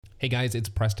Hey guys, it's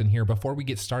Preston here. Before we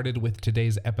get started with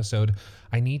today's episode,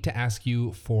 I need to ask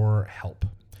you for help.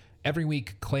 Every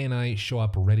week, Clay and I show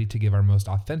up ready to give our most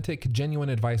authentic, genuine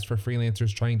advice for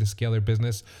freelancers trying to scale their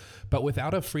business. But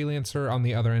without a freelancer on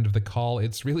the other end of the call,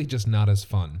 it's really just not as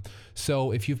fun.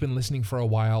 So if you've been listening for a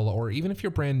while, or even if you're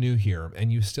brand new here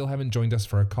and you still haven't joined us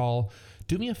for a call,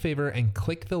 do me a favor and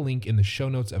click the link in the show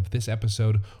notes of this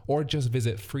episode, or just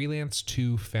visit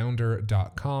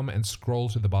freelance2founder.com and scroll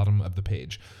to the bottom of the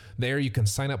page. There you can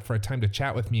sign up for a time to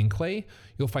chat with me and Clay.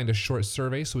 You'll find a short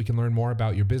survey so we can learn more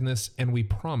about your business, and we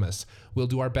promise we'll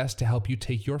do our best to help you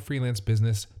take your freelance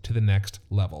business to the next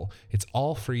level. It's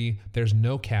all free. There's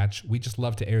no catch. We just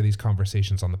love to air these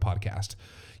conversations on the podcast.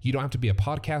 You don't have to be a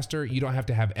podcaster. You don't have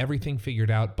to have everything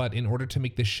figured out. But in order to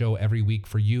make this show every week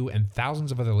for you and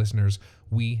thousands of other listeners,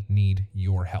 we need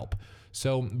your help.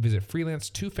 So visit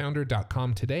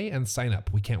freelance2founder.com today and sign up.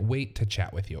 We can't wait to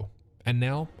chat with you. And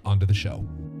now, on to the show.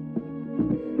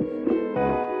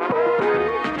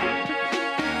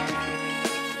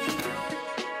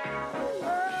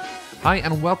 Hi,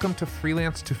 and welcome to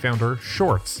Freelance to Founder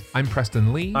Shorts. I'm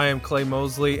Preston Lee. I am Clay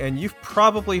Mosley, and you've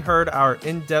probably heard our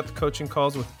in-depth coaching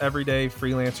calls with everyday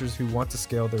freelancers who want to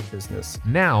scale their business.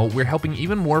 Now, we're helping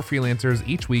even more freelancers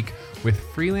each week with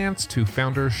Freelance to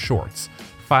Founder Shorts,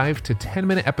 5 to 10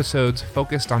 minute episodes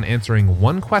focused on answering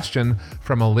one question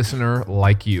from a listener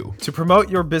like you. To promote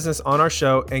your business on our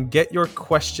show and get your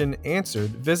question answered,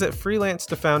 visit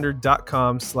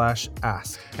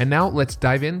freelance2founder.com/ask. And now let's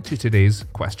dive into today's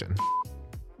question.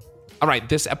 All right,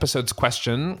 this episode's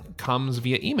question comes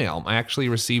via email. I actually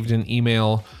received an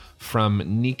email from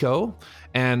Nico,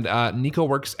 and Nico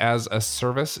works as a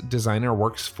service designer,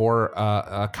 works for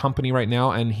a company right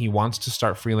now, and he wants to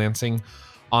start freelancing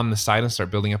on the side and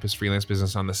start building up his freelance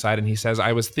business on the side. And he says,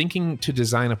 I was thinking to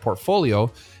design a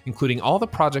portfolio, including all the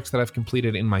projects that I've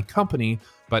completed in my company,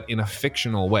 but in a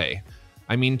fictional way.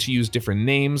 I mean to use different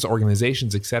names,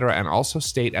 organizations, etc., and also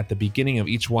state at the beginning of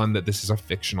each one that this is a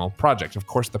fictional project. Of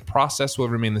course, the process will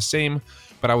remain the same,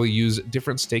 but I will use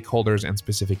different stakeholders and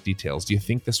specific details. Do you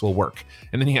think this will work?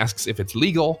 And then he asks if it's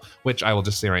legal, which I will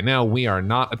just say right now, we are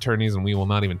not attorneys and we will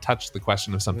not even touch the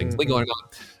question if something's legal or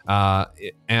not.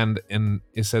 And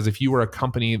it says, if you were a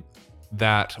company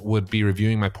that would be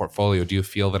reviewing my portfolio, do you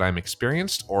feel that I'm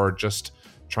experienced or just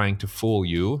trying to fool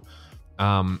you?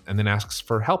 And then asks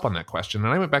for help on that question.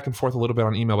 And I went back and forth a little bit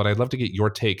on email, but I'd love to get your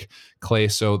take, Clay.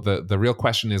 So the real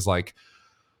question is like,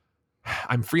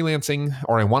 I'm freelancing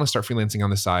or I want to start freelancing on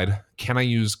the side. Can I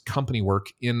use company work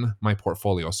in my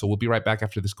portfolio? So we'll be right back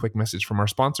after this quick message from our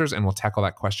sponsors, and we'll tackle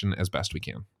that question as best we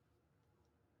can.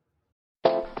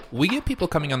 We get people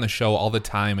coming on the show all the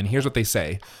time, and here's what they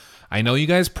say. I know you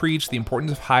guys preach the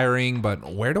importance of hiring,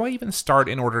 but where do I even start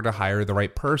in order to hire the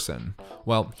right person?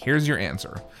 Well, here's your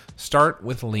answer. Start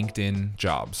with LinkedIn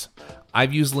Jobs.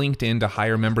 I've used LinkedIn to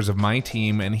hire members of my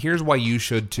team, and here's why you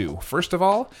should too. First of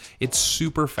all, it's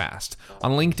super fast.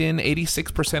 On LinkedIn,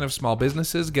 86% of small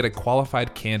businesses get a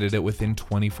qualified candidate within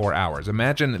 24 hours.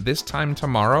 Imagine this time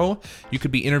tomorrow, you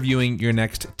could be interviewing your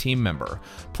next team member.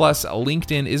 Plus,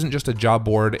 LinkedIn isn't just a job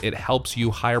board, it helps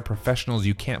you hire professionals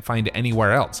you can't find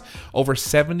anywhere else. Over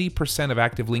 70% of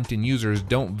active LinkedIn users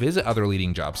don't visit other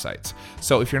leading job sites.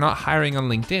 So if you're not hiring on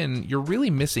LinkedIn, you're really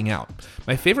missing out.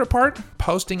 My favorite part,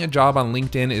 posting a job on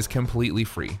LinkedIn is completely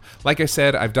free. Like I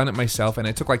said, I've done it myself and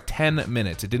it took like 10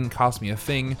 minutes. It didn't cost me a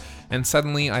thing, and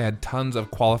suddenly I had tons of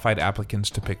qualified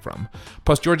applicants to pick from.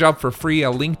 Post your job for free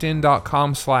at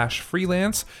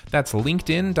linkedin.com/freelance. That's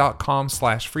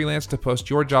linkedin.com/freelance to post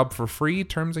your job for free.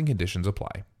 Terms and conditions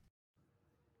apply.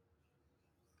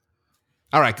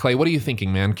 All right, Clay, what are you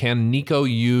thinking, man? Can Nico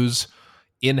use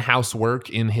in-house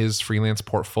work in his freelance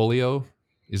portfolio?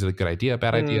 Is it a good idea,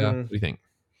 bad idea? What do you think?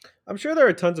 I'm sure there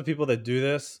are tons of people that do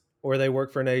this, or they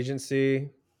work for an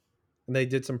agency and they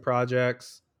did some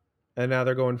projects and now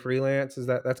they're going freelance.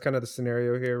 That's kind of the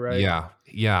scenario here, right? Yeah.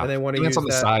 And they want to Freelance use on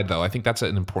the that side, though. I think that's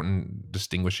an important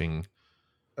distinguishing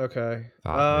Okay.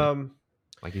 thought, right?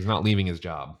 Like he's not leaving his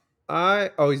job.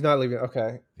 He's not leaving.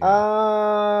 Okay.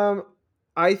 Yeah.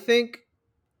 I think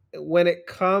when it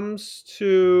comes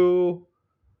to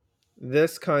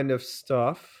this kind of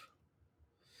stuff,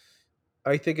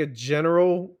 I think a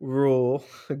general rule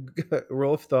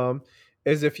of thumb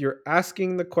is if you're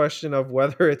asking the question of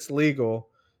whether it's legal,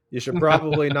 you should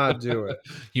probably not do it.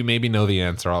 You maybe know the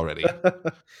answer already.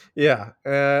 Yeah.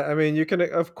 I mean, you can,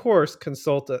 of course,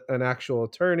 consult an actual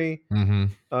attorney.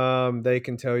 Mm-hmm. They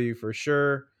can tell you for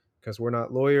sure because we're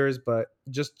not lawyers. But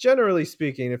just generally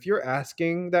speaking, if you're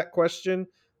asking that question,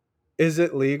 is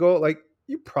it legal? Like,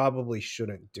 you probably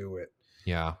shouldn't do it.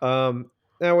 Yeah.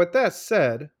 Now, with that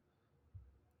said,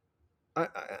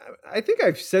 I think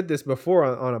I've said this before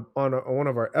on one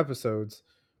of our episodes,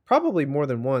 probably more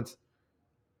than once.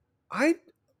 I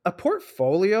a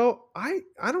portfolio. I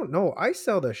don't know. I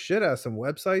sell the shit out of some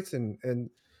websites and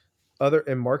other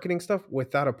and marketing stuff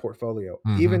without a portfolio,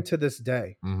 Mm-hmm. even to this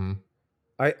day. Mm-hmm.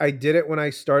 I did it when I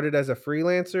started as a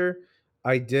freelancer.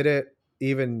 I did it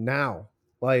even now.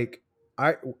 Like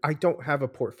I I don't have a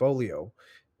portfolio.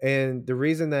 And the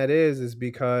reason that is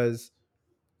because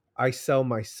I sell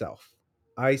myself.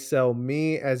 I sell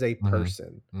me as a Mm-hmm.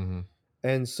 person. Mm-hmm.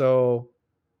 And so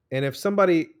and if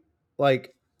somebody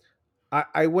like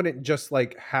I wouldn't just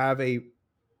like have a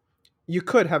you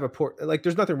could have a port like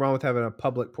there's nothing wrong with having a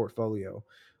public portfolio.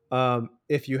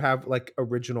 If you have like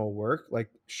original work, like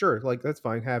sure, like that's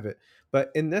fine, have it.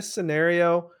 But in this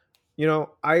scenario,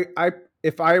 I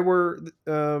if I were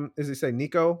as they say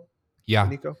Nico, is it Yeah.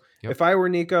 Nico? Yep. If I were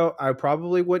Nico, I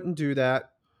probably wouldn't do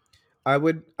that. I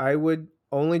would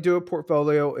only do a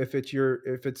portfolio if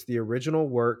it's the original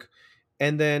work.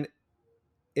 And then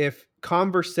if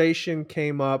conversation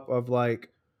came up of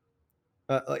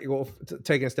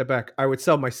taking a step back, I would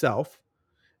sell myself.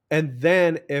 And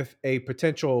then if a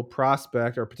potential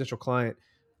prospect or a potential client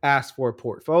asks for a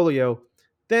portfolio,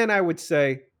 then I would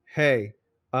say, hey,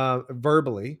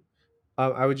 verbally,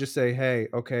 I would just say, hey,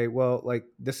 okay, well, like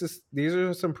these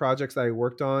are some projects that I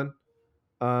worked on,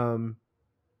 um,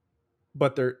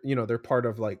 but they're part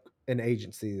of like an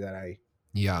agency that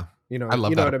Yeah. I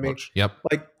love you know that what I mean? approach. Yep.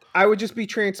 Like I would just be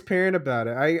transparent about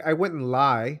it. I wouldn't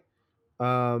lie,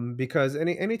 because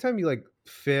anytime you like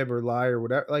fib or lie or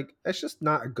whatever, like it's just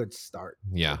not a good start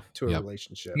Yeah. to a Yep.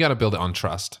 relationship. You got to build it on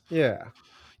trust. Yeah.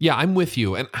 Yeah, I'm with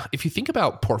you. And if you think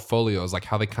about portfolios, like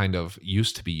how they kind of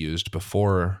used to be used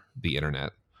before the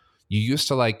internet, you used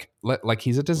to like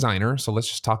he's a designer, so let's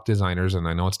just talk designers. And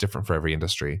I know it's different for every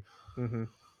industry, Mm-hmm.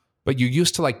 but you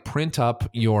used to like print up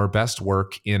your best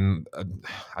work in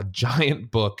a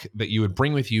giant book that you would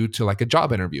bring with you to like a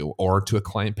job interview or to a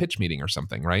client pitch meeting or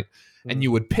something, right? And you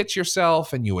Mm-hmm. would pitch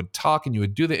yourself and you would talk and you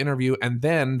would do the interview. And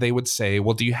then they would say,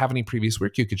 well, do you have any previous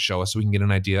work you could show us so we can get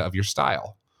an idea of your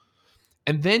style?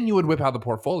 And then you would whip out the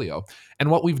portfolio. And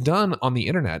what we've done on the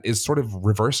internet is sort of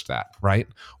reversed that, right?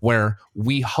 Where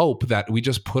we hope that we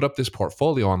just put up this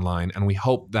portfolio online and we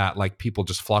hope that like people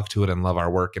just flock to it and love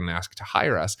our work and ask to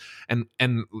hire us. And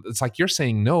it's like you're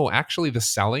saying, no, actually the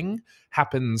selling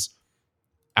happens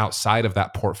outside of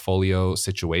that portfolio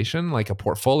situation. Like a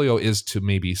portfolio is to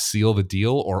maybe seal the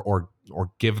deal or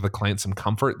give the client some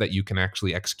comfort that you can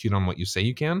actually execute on what you say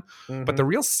you can. But Mm-hmm. the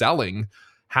real selling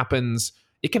happens,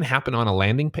 it can happen on a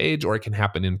landing page or it can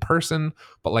happen in person,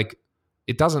 but like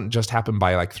it doesn't just happen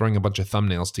by like throwing a bunch of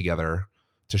thumbnails together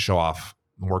to show off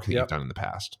the work that you've Yep. done in the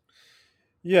past.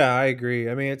 Yeah, I agree.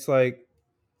 I mean, it's like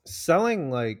selling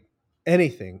like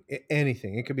anything.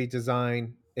 It could be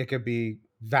design, it could be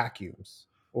vacuums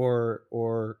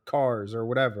or cars or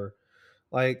whatever.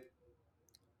 Like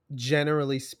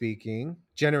generally speaking,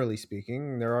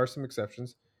 there are some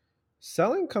exceptions.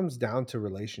 Selling comes down to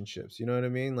relationships. You know what I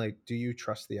mean? Like, do you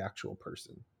trust the actual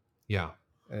person? Yeah.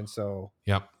 And so,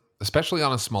 Yep. Especially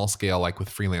on a small scale, like with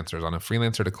freelancers, on a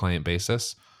freelancer to client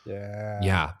basis. yeah,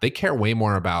 Yeah, they care way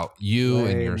more about you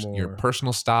and way your more.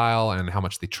 personal style and how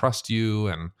much they trust you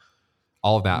and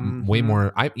all of that. Way Mm-hmm.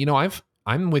 more.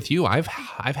 I'm with you. I've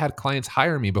had clients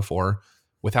hire me before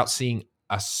without seeing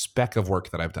a speck of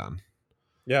work that I've done.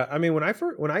 Yeah, I mean, when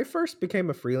I first became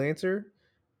a freelancer,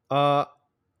 uh,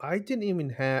 I didn't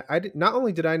even have. I did not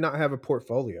only did I not have a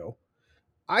portfolio,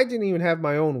 I didn't even have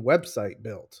my own website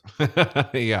built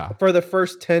Yeah, for the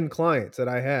first 10 clients that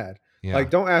I had. yeah. Like,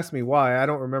 don't ask me why. I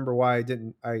don't remember why I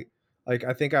didn't. I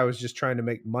think I was just trying to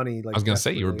make money I was like gonna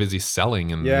say you were desperately. busy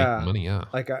selling and making Yeah, money. Yeah,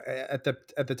 like at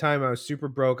the time I was super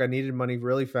broke. I needed money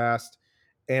really fast,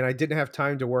 and I didn't have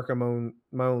time to work on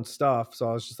my own stuff. So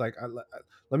I was just like,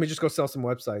 let me just go sell some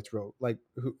websites, real like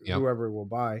yep. whoever will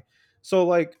buy. So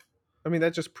like, I mean,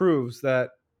 that just proves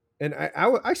that. And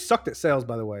I sucked at sales,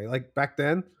 by the way. Like back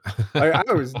then, I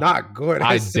was not good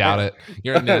I at doubt sales. it.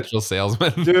 You're a natural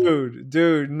salesman.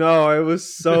 Dude, no, it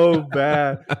was so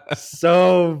bad,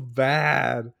 so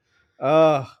bad.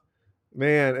 Oh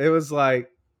man, it was like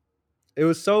it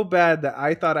was so bad that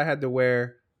I thought I had to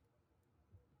wear,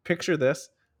 picture this,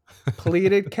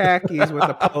 pleated khakis with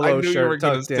a I polo knew you were shirt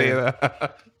gonna tucked say in.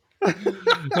 that.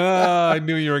 I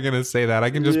knew you were gonna say that. I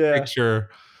can just Yeah. picture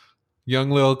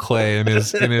young Lil Clay in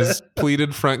his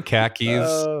pleated front khakis.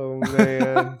 Oh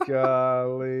man,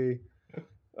 golly.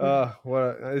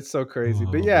 It's so crazy.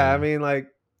 But Oh yeah, I man. mean like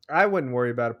I wouldn't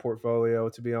worry about a portfolio,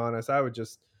 to be honest. I would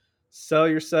just sell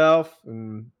yourself,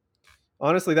 and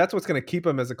honestly, that's what's going to keep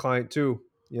them as a client too,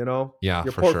 you know? Yeah,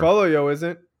 Your for sure. portfolio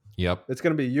isn't. Yep. It's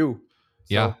going to be you.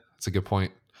 Yeah, that's a good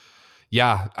point.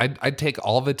 Yeah, I'd take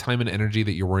all the time and energy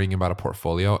that you're worrying about a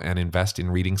portfolio and invest in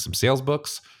reading some sales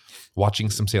books, watching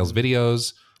some sales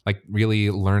videos, like really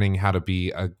learning how to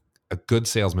be a good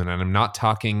salesman. And I'm not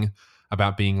talking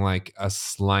about being like a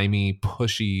slimy,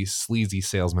 pushy, sleazy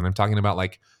salesman. I'm talking about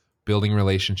like building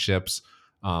relationships,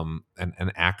 and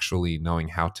actually knowing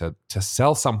how to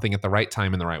sell something at the right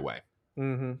time in the right way.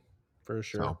 Mm-hmm. For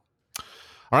sure. So,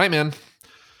 all right, man.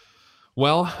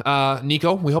 Well,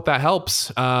 Nico, we hope that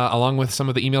helps, along with some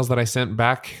of the emails that I sent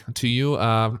back to you.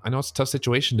 I know it's a tough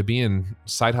situation to be in,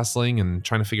 side hustling and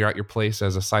trying to figure out your place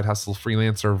as a side hustle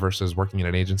freelancer versus working in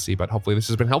an agency, but hopefully this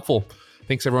has been helpful.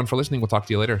 Thanks, everyone, for listening. We'll talk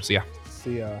to you later. See ya.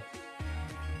 See ya.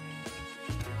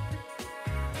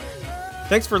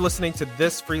 Thanks for listening to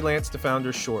this Freelance to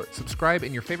Founder short. Subscribe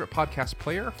in your favorite podcast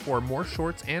player for more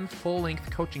shorts and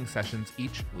full-length coaching sessions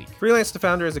each week. Freelance to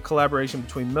Founder is a collaboration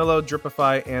between Millo,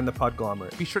 Dripify, and the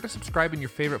Podglomerate. Be sure to subscribe in your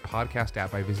favorite podcast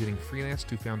app by visiting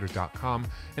freelance2founder.com.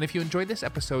 And if you enjoyed this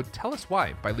episode, tell us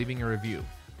why by leaving a review.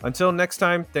 Until next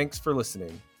time, thanks for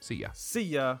listening. See ya. See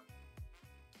ya.